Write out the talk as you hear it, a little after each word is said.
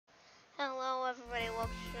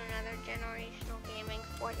welcome to another generational gaming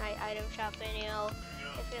Fortnite item shop video.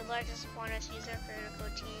 If you'd like to support us, use our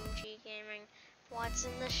code Team G Gaming. What's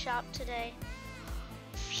in the shop today?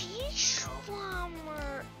 Fish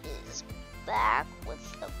Plumber is back with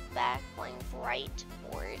the backbling bright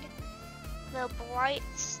board, the Bright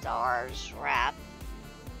Stars wrap,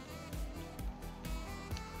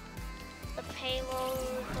 the payload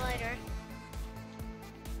glider,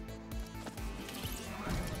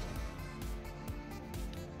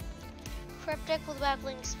 Cryptic with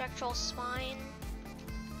backbling spectral spine,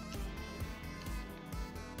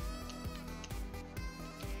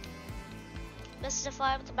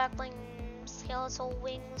 Mystify with the backbling skeletal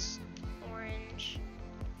wings, orange,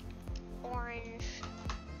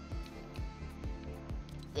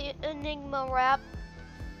 the Enigma wrap,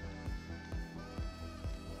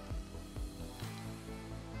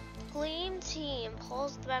 Gleam Team,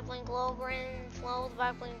 Pulse with the backbling glow grin, Flow with the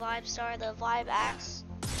backbling vibe star, the vibe axe,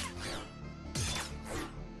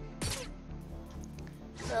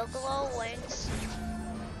 the glow wings,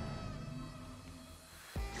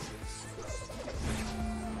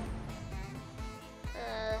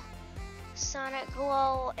 Sonic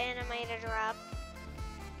Glow animated wrap,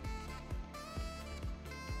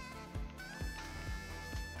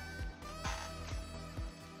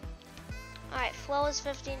 alright, Flow is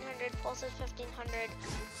 1500, Pulse is 1500,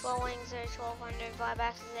 Glow Wings are 1200, Vibe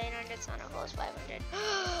Axe is 800, Sonic Glow is 500.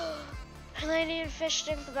 Canadian Fish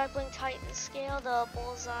Stick, the backbling Titan Scale, the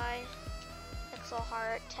Bullseye, Pixel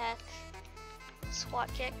Heart, Tech, Squat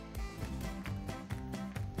Kick,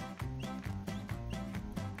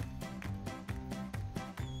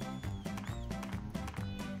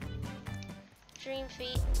 Dream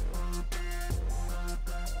Feet,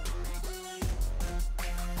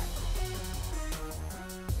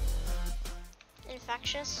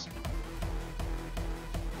 Infectious,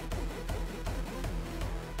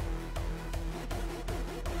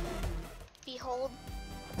 Behold,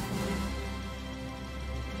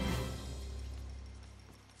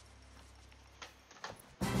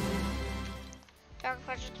 Dark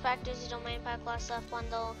Project Pack, Dizzy Domain Pack, Last Left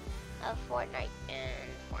Bundle of Fortnite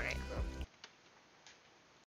and Fortnite Group.